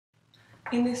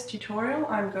In this tutorial,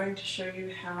 I'm going to show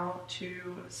you how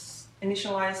to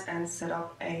initialize and set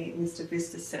up a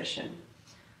mrVISTA session.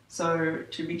 So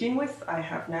to begin with, I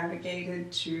have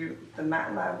navigated to the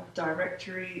MATLAB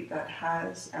directory that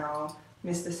has our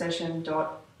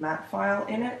mrSESSION.mat file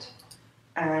in it.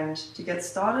 And to get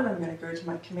started, I'm going to go to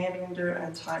my command window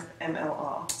and type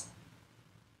mlr.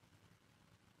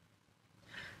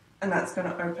 And that's going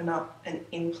to open up an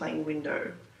in-plane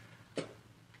window.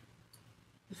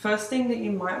 The first thing that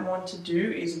you might want to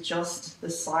do is adjust the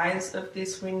size of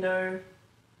this window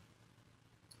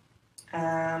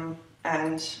and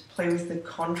play with the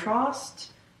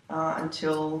contrast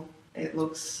until it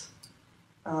looks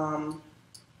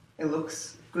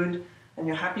good and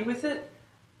you're happy with it.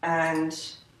 And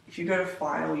if you go to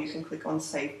File, you can click on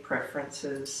Save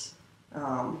Preferences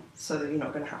so that you're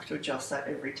not going to have to adjust that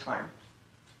every time.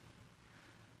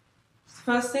 The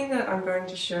first thing that I'm going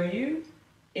to show you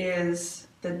is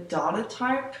the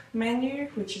DataType menu,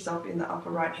 which is up in the upper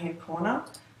right hand corner.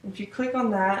 If you click on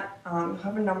that, you'll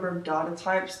have a number of data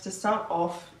types. To start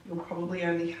off, you'll probably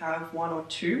only have one or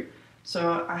two.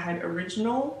 So I had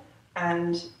original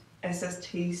and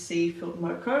SSTC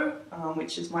FiltMoco,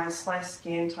 which is my slice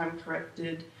scan time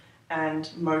corrected and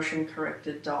motion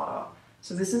corrected data.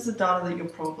 So this is the data that you're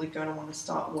probably going to want to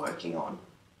start working on.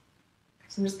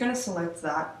 So I'm just going to select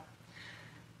that.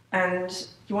 And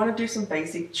you want to do some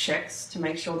basic checks to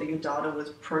make sure that your data was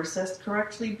processed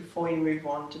correctly before you move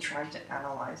on to trying to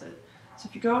analyze it. So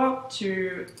if you go up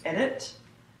to Edit,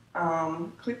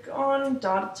 click on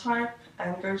Data Type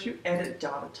and go to Edit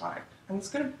Data Type. And it's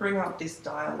going to bring up this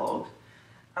dialog.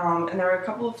 And there are a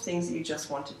couple of things that you just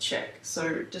want to check.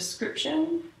 So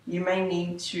description, you may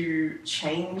need to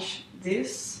change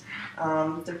this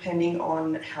depending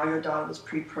on how your data was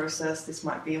pre-processed. This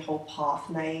might be a whole path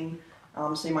name.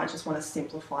 So you might just want to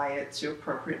simplify it to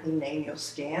appropriately name your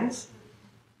scans.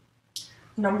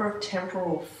 Number of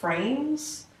temporal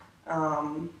frames,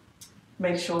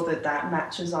 make sure that that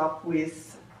matches up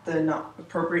with the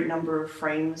appropriate number of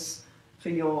frames for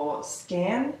your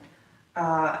scan,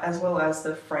 as well as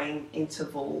the frame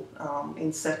interval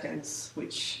in seconds,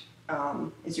 which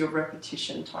is your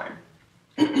repetition time.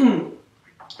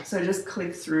 So just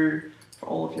click through for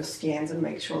all of your scans and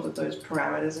make sure that those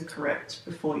parameters are correct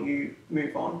before you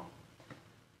move on.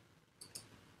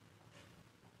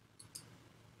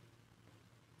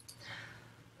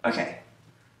 Okay,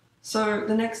 so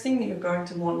the next thing that you're going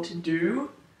to want to do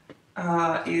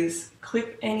is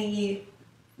clip any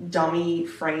dummy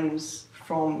frames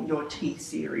from your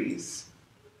tSeries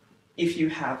if you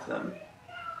have them.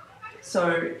 So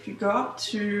if you go up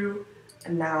to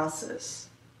Analysis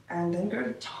and then go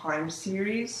to Time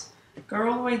Series, go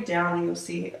all the way down and you'll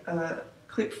see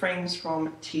clip frames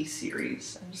from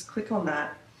tSeries, and just click on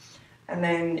that, and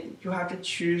then you'll have to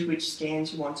choose which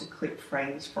scans you want to clip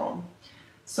frames from.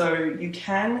 So you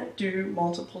can do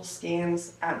multiple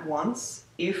scans at once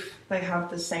if they have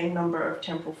the same number of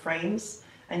temporal frames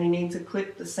and you need to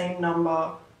clip the same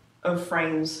number of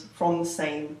frames from the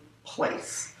same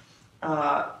place.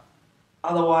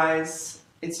 Otherwise,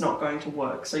 it's not going to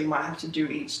work, so you might have to do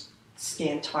each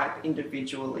scan type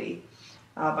individually.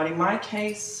 But in my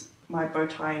case, my bow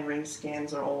tie and ring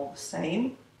scans are all the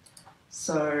same.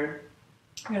 So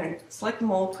I'm going to select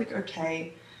them all, click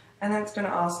OK, and then it's going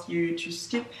to ask you to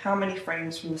skip how many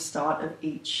frames from the start of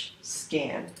each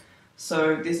scan.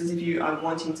 So this is if you are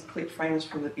wanting to clip frames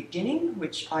from the beginning,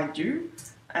 which I do,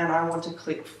 and I want to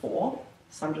clip 4.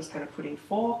 So I'm just going to put in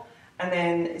 4, and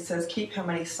then it says keep how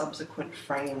many subsequent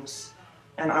frames,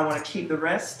 and I want to keep the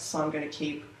rest, so I'm going to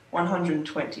keep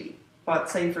 120. But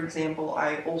say, for example,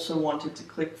 I also wanted to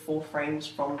clip 4 frames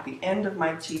from the end of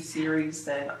my tSeries,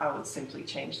 then I would simply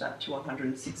change that to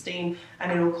 116,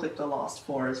 and it'll clip the last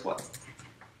 4 as well.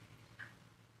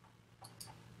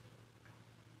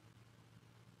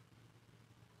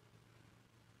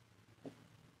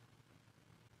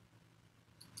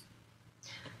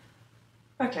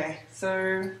 Okay,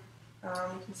 so you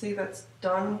can see that's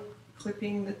done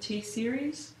clipping the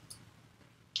tSeries.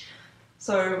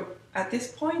 So at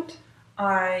this point,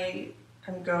 I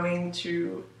am going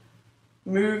to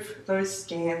move those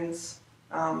scans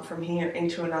from here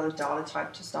into another data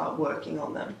type to start working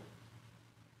on them.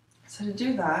 So to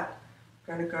do that,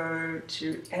 I'm going to go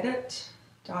to Edit,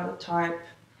 Data Type,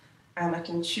 and I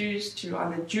can choose to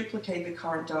either duplicate the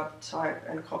current data type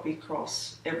and copy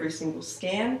across every single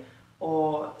scan,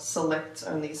 or select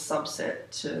only a subset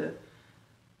to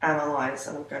analyze,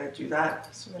 and I'm going to do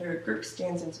that. So I'm going to go group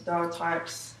scans into data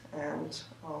types, and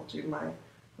I'll do my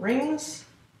rings.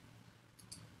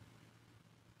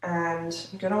 And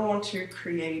I'm going to want to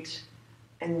create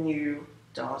a new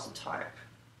data type.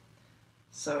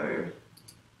 So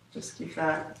just give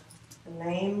that a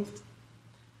name,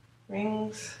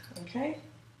 rings, okay.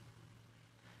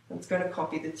 And it's going to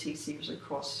copy the tSeries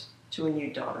across to a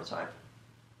new data type.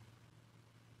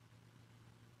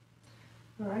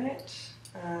 Alright,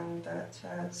 and that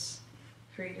has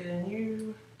created a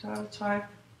new data type.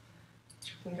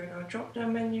 We can go to our drop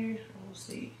down menu and we'll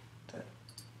see that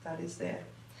that is there.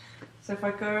 So if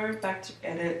I go back to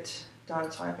edit data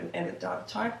type and edit data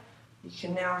type, you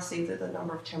can now see that the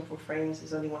number of temporal frames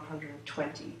is only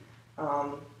 120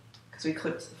 because we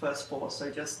clipped the first 4,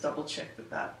 so just double check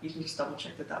that you can just double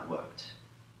check that worked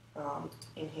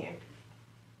in here.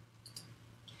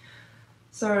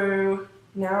 So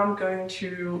now I'm going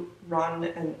to run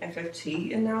an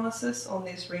FFT analysis on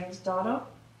this rings data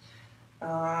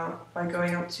by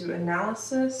going up to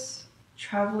Analysis,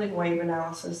 Traveling Wave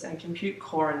Analysis, and Compute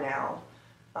corAnal.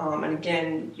 And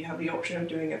again, you have the option of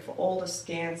doing it for all the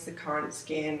scans, the current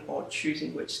scan, or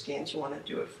choosing which scans you want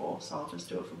to do it for. So I'll just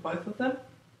do it for both of them.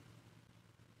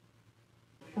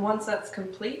 Once that's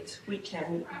complete, we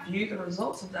can view the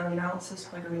results of that analysis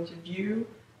by going to View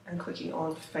and clicking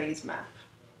on Phase Map.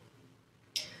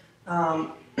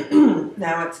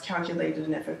 Now it's calculated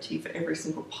an FFT for every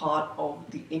single part of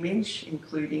the image,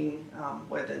 including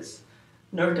where there's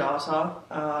no data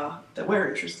that we're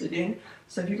interested in.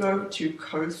 So if you go to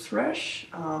Code Thresh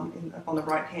on the upper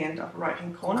right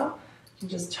hand corner, you can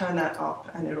just turn that up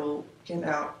and it'll get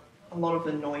out a lot of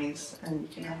the noise and you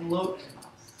can have a look.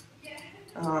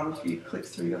 If you click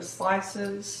through your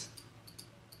slices,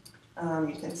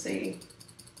 you can see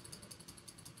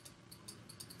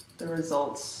the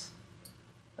results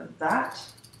of that.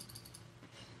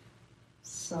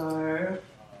 So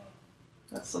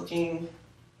that's looking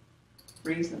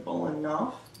reasonable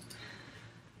enough.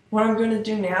 What I'm going to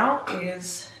do now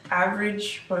is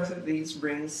average both of these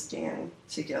rings scan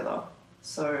together.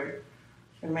 So I'm going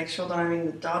to make sure that I'm in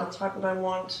the data type that I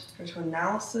want, go to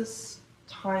Analysis,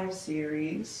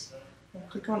 tSeries, and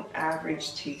click on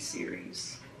Average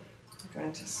tSeries. I'm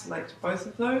going to select both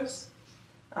of those.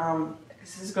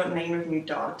 This has got name of new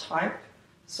data type,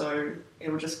 so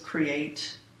it will just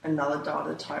create another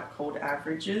data type called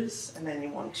averages, and then you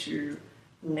want to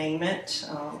name it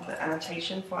the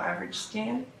annotation for average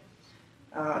scan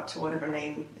to whatever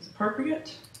name is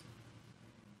appropriate.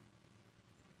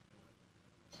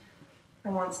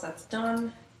 And once that's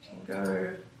done, you can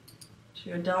go to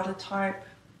your data type,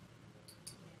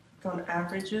 click on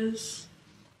averages,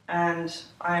 and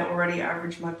I already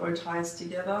averaged my bow ties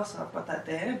together, so I've got that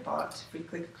there, but if we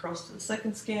click across to the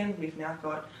second scan, we've now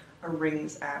got a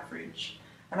rings average.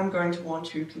 And I'm going to want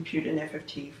to compute an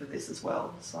FFT for this as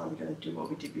well. So I'm going to do what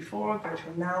we did before, go to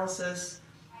Analysis,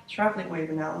 Traveling Wave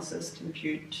Analysis,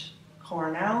 Compute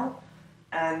corAnal,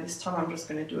 and this time I'm just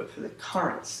going to do it for the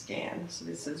current scan. So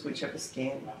this is whichever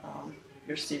scan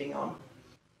you're sitting on.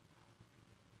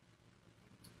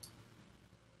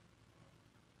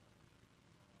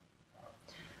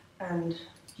 And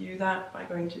view that by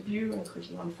going to View and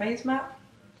clicking on Phase Map.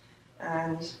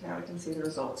 And now we can see the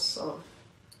results of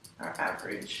our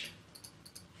average.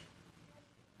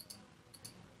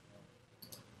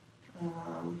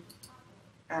 And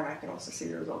I can also see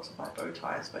the results of my bow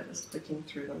ties by just clicking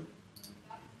through them.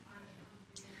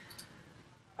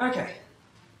 Okay,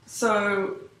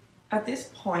 so at this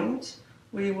point,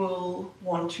 we will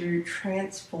want to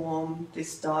transform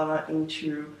this data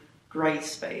into grey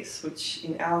space, which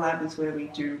in our lab is where we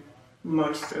do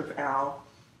most of our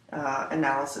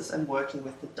analysis and working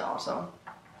with the data.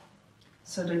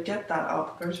 So to get that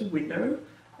up, go to Window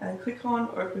and click on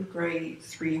Open Grey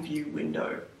 3-View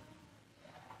Window.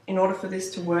 In order for this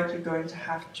to work, you're going to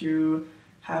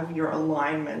have your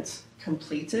alignment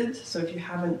completed. So if you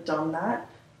haven't done that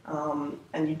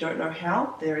and you don't know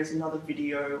how, there is another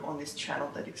video on this channel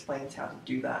that explains how to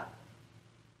do that.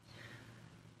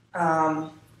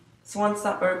 So once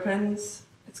that opens,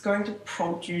 it's going to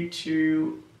prompt you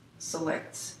to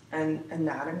select an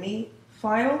anatomy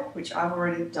file, which I've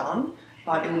already done,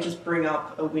 but it will just bring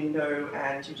up a window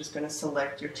and you're just going to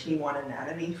select your T1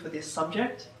 anatomy for this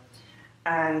subject.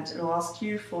 And it'll ask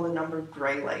you for the number of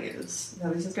grey layers.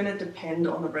 Now this is going to depend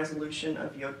on the resolution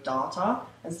of your data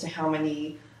as to how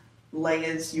many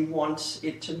layers you want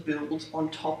it to build on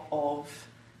top of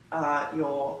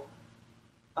your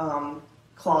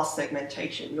class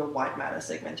segmentation, your white matter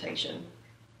segmentation.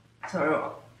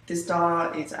 So this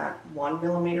data is at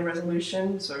 1mm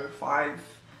resolution, so 5.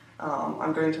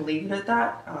 I'm going to leave it at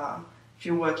that. If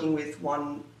you're working with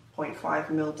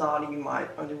 1.5mm data, you might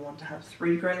only want to have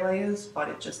 3 grey layers, but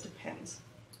it just depends.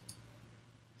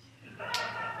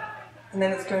 And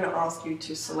then it's going to ask you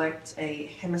to select a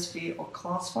hemisphere or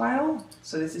class file.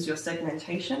 So this is your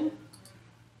segmentation.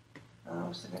 So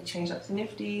I'm going to change that to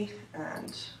Nifty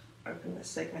and open the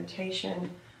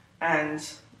segmentation and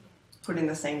put in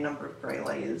the same number of grey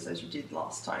layers as you did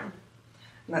last time.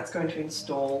 And that's going to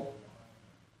install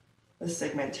the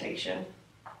segmentation.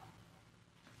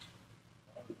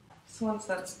 So once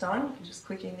that's done, you can just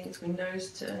click in these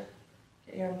windows to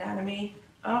get your anatomy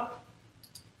up.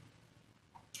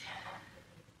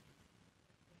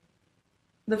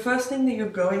 The first thing that you're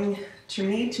going to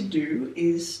need to do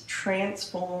is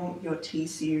transform your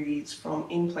tSeries from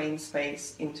in-plane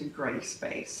space into grey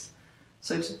space.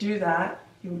 So to do that,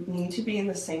 you need to be in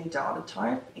the same data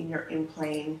type in your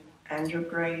in-plane and your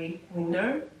grey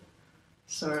window.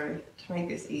 So to make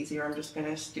this easier, I'm just going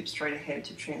to skip straight ahead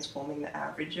to transforming the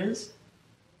averages.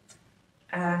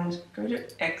 And go to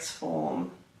Xform,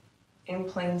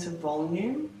 in-plane to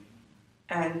volume,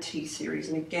 and tSeries.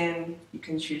 And again, you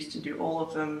can choose to do all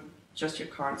of them, just your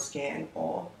current scan,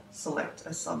 or select a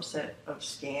subset of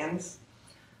scans.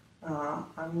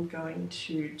 I'm going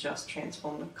to just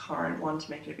transform the current one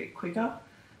to make it a bit quicker.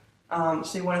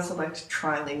 So you want to select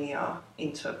trilinear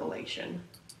interpolation.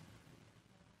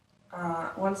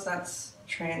 Once that's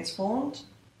transformed,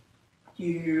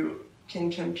 you can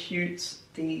compute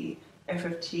the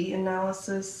FFT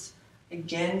analysis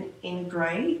again in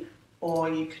grey, or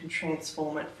you can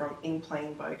transform it from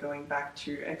in-plane by going back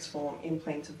to Xform,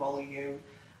 in-plane to volume,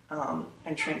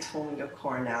 and transforming your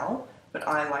corAnal. But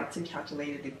I like to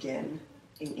calculate it again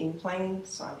in in-plane,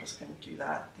 so I'm just going to do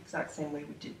that the exact same way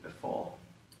we did before.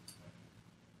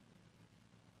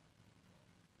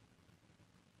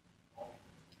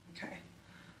 Okay.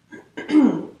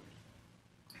 And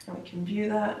we can view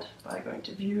that by going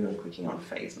to View and clicking on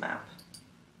Phase Map.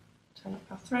 Turn up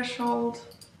our threshold.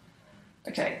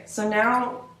 Okay, so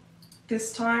now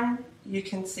this time you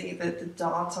can see that the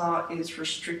data is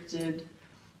restricted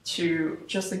to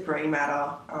just the grey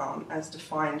matter as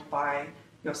defined by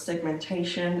your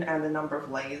segmentation and the number of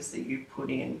layers that you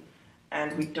put in,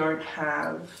 and we don't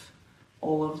have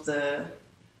all of the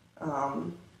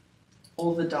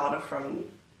data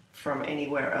from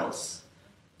anywhere else.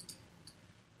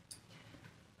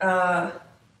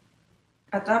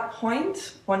 At that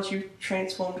point, once you've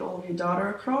transformed all of your data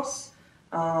across,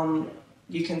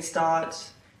 you can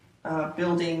start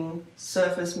building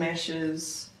surface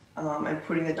meshes and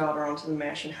putting the data onto the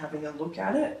mesh and having a look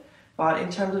at it. But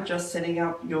in terms of just setting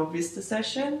up your Vista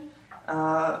session,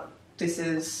 this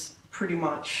is pretty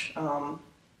much all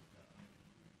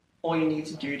you need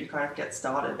to do to kind of get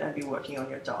started and be working on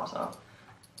your data.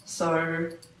 So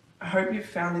I hope you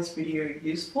found this video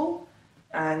useful,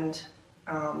 and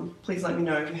please let me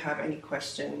know if you have any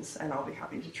questions, and I'll be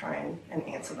happy to try and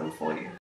answer them for you.